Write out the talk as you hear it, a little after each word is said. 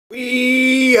How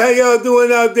y'all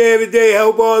doing out there today?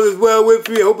 Hope all is well with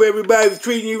you. Hope everybody's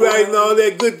treating you right and all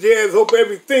that good jazz. Hope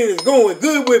everything is going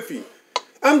good with you.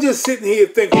 I'm just sitting here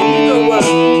thinking, you know what?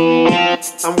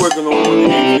 I'm working on one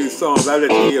of these songs. I'll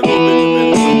let you hear a little bit in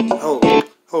a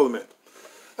minute. Hold a minute.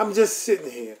 I'm just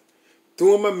sitting here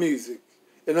doing my music,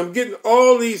 and I'm getting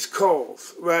all these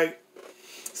calls, right?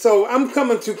 So I'm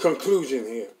coming to conclusion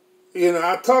here. You know,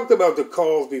 I talked about the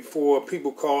calls before,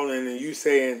 people calling and you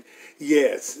saying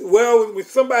yes. Well, when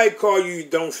somebody call you, you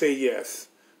don't say yes,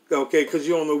 okay, because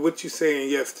you don't know what you're saying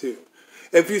yes to.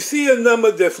 If you see a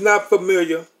number that's not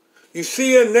familiar, you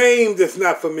see a name that's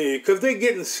not familiar, because they're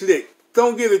getting slick.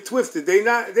 Don't get it twisted. They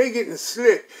getting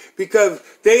slick because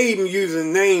they even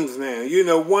using names now. You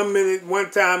know,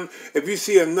 one time, if you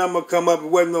see a number come up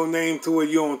and wasn't no name to it,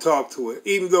 you don't talk to it,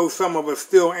 even though some of us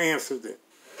still answered it.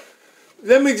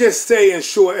 Let me just say in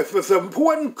short, if it's an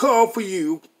important call for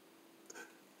you,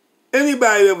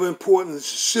 anybody of importance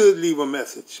should leave a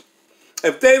message.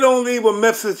 If they don't leave a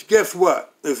message, guess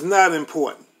what? It's not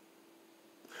important.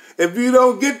 If you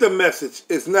don't get the message,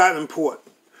 it's not important.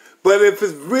 But if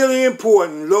it's really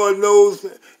important, Lord knows,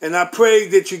 and I pray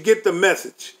that you get the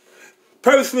message.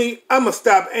 Personally, I'm going to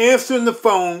stop answering the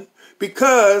phone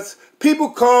because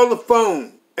people call the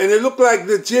phone and they look like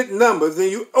legit numbers, and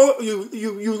you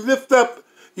lift up,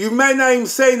 you might not even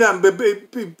say nothing, but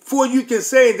before you can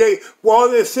say it,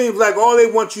 it seems like all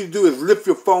they want you to do is lift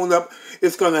your phone up.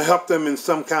 It's going to help them in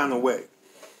some kind of way.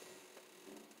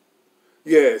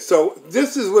 Yeah, so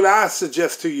this is what I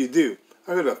suggest to you do.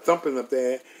 I heard a thumping up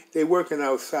there. They're working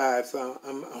outside, so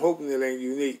I'm hoping it ain't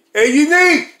Unique. Hey,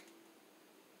 Unique!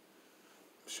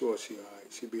 I'm sure she all right.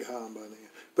 She'll be hollering by now.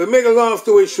 But make a long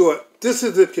story short, this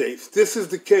is the case. This is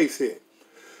the case here.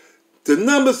 The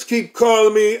numbers keep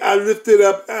calling me. I lift it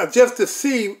up just to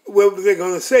see what they're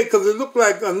going to say, because it looked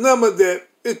like a number that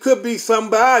it could be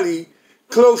somebody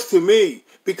close to me,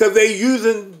 because they're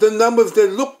using the numbers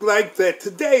that look like that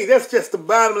today. That's just the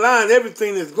bottom line.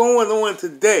 Everything that's going on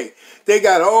today, they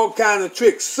got all kind of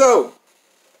tricks. So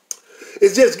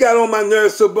it just got on my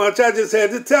nerves so much, I just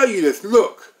had to tell you this.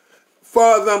 Look, as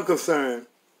far as I'm concerned,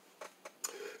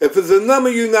 if it's a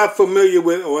number you're not familiar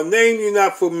with or a name you're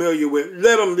not familiar with,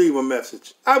 let them leave a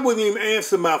message. I wouldn't even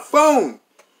answer my phone.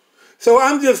 So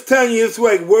I'm just telling you, it's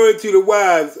like word to the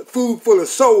wise, food for the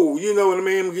soul. You know what I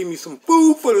mean? I'm giving you some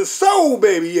food for the soul,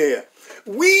 baby, yeah.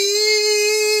 Baby,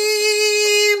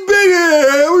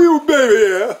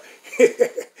 yeah.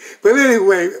 But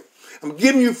anyway, I'm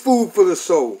giving you food for the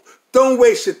soul. Don't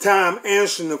waste your time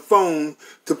answering the phone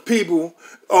to people,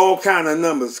 all kind of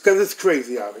numbers, because it's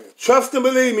crazy out here. Trust and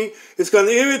believe me, it's going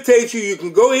to irritate you. You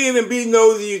can go ahead and be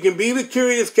nosy. You can be the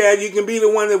curious cat. You can be the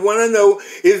one that want to know,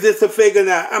 is this a fake or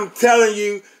not? I'm telling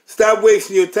you, stop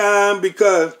wasting your time,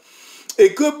 because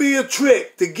it could be a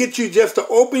trick to get you just to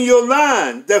open your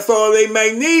line. That's all they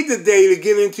might need today to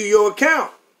get into your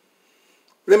account.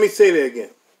 Let me say that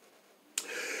again.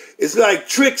 It's like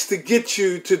tricks to get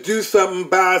you to do something,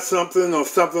 buy something, or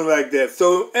something like that.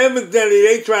 So evidently,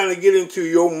 they trying to get into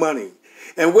your money.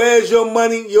 And where's your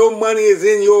money? Your money is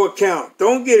in your account.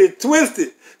 Don't get it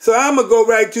twisted. So I'm going to go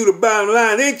right to the bottom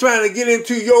line. They trying to get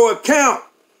into your account.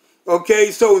 Okay,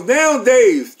 so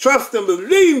nowadays, trust and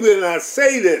believe me when I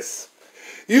say this,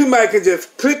 you might can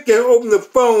just click and open the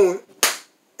phone,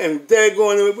 and they're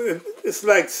going, it's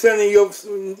like sending your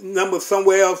number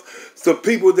somewhere else so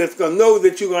people that's going to know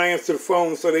that you're going to answer the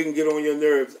phone so they can get on your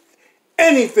nerves.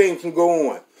 Anything can go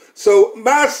on. So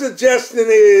my suggestion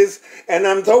is, and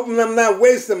I'm hoping I'm not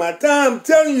wasting my time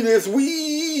telling you this,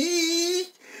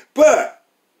 but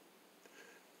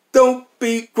don't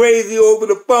be crazy over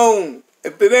the phone.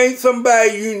 If it ain't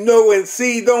somebody you know and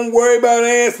see, don't worry about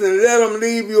answering. Let them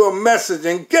leave you a message.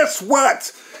 And guess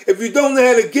what? If you don't know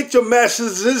how to get your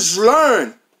messages,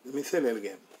 learn. Let me say that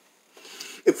again.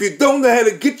 If you don't know how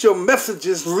to get your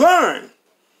messages, learn.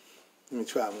 Let me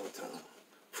try one more time.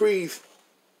 Freeze.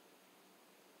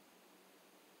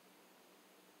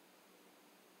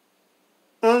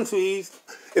 Unfreeze.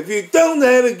 If you don't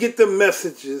know how to get the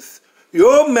messages,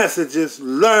 your messages,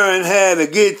 learn how to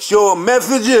get your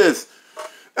messages.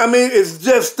 I mean, it's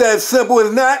just that simple.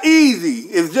 It's not easy.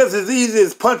 It's just as easy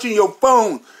as punching your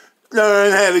phone.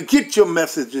 Learn how to get your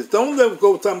messages. Don't let them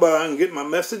go talking about I can get my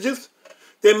messages.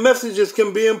 Their messages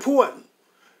can be important.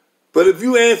 But if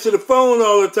you answer the phone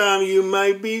all the time, you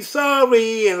might be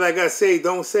sorry. And like I say,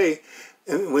 don't say.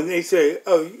 And when they say,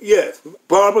 oh, yes,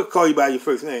 Barbara, call you by your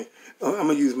first name. I'm going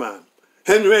to use mine.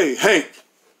 Henry, Hank,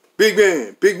 Big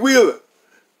Man, Big Wheeler.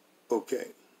 Okay,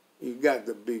 you got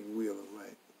the Big Wheeler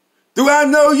right. Do I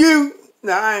know you?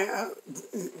 No,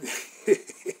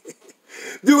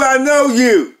 do I know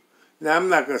you? Now, I'm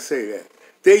not going to say that.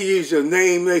 They use your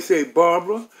name. They say,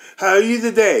 Barbara, how are you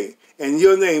today? And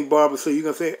your name, Barbara, so you're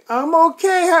going to say, I'm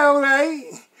okay, how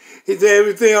right? He said,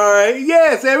 everything all right?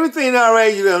 Yes, everything all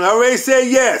right. You done already said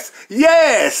yes.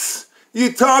 Yes!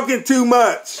 You talking too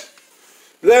much.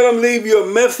 Let them leave you a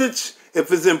message.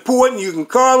 If it's important, you can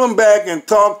call them back and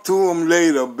talk to them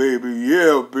later, baby.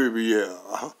 Yeah, baby, yeah.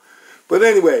 But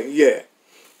anyway, yeah.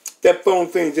 That phone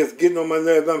thing just getting on my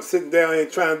nerves. I'm sitting down here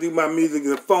trying to do my music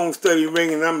and the phone started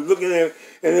ringing. I'm looking at it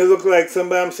and it looked like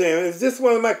somebody, I'm saying, is this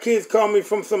one of my kids calling me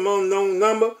from some unknown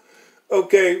number?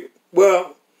 Okay,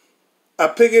 well, I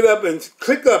pick it up and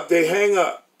click up, they hang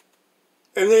up.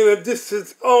 And then this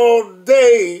is all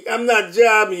day. I'm not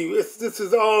jobbing you. This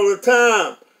is all the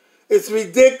time. It's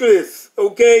ridiculous.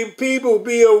 Okay, people,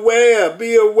 be aware.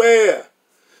 Be aware.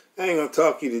 I ain't going to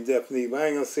talk you to death, neither. I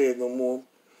ain't going to say it no more.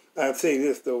 I'll say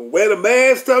this, though. Wear the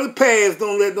mask till it pass.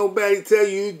 Don't let nobody tell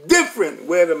you different.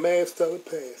 Wear the mask till it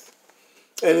pass.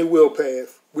 And it will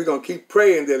pass. We're going to keep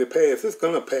praying that it pass. It's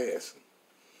going to pass.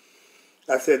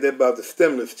 I said that about the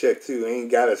stimulus check, too. I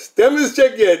ain't got a stimulus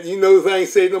check yet. You notice I ain't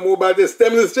saying no more about this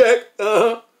stimulus check?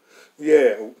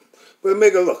 Yeah. But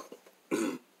make a look.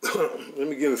 Let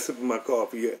me get a sip of my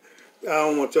coffee here. I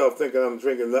don't want y'all thinking I'm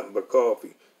drinking nothing but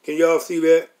coffee. Can y'all see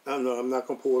that? I know I'm not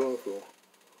going to pour it on the floor.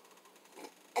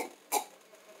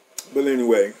 But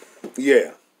anyway,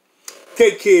 yeah.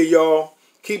 Take care, y'all.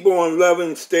 Keep on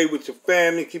loving. Stay with your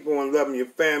family. Keep on loving your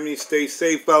family. Stay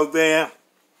safe out there.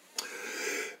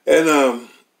 And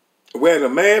wear the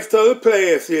mask till it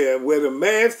pass. Yeah, wear the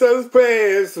mask till it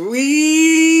pass. We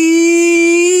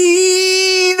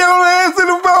don't answer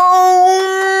the phone.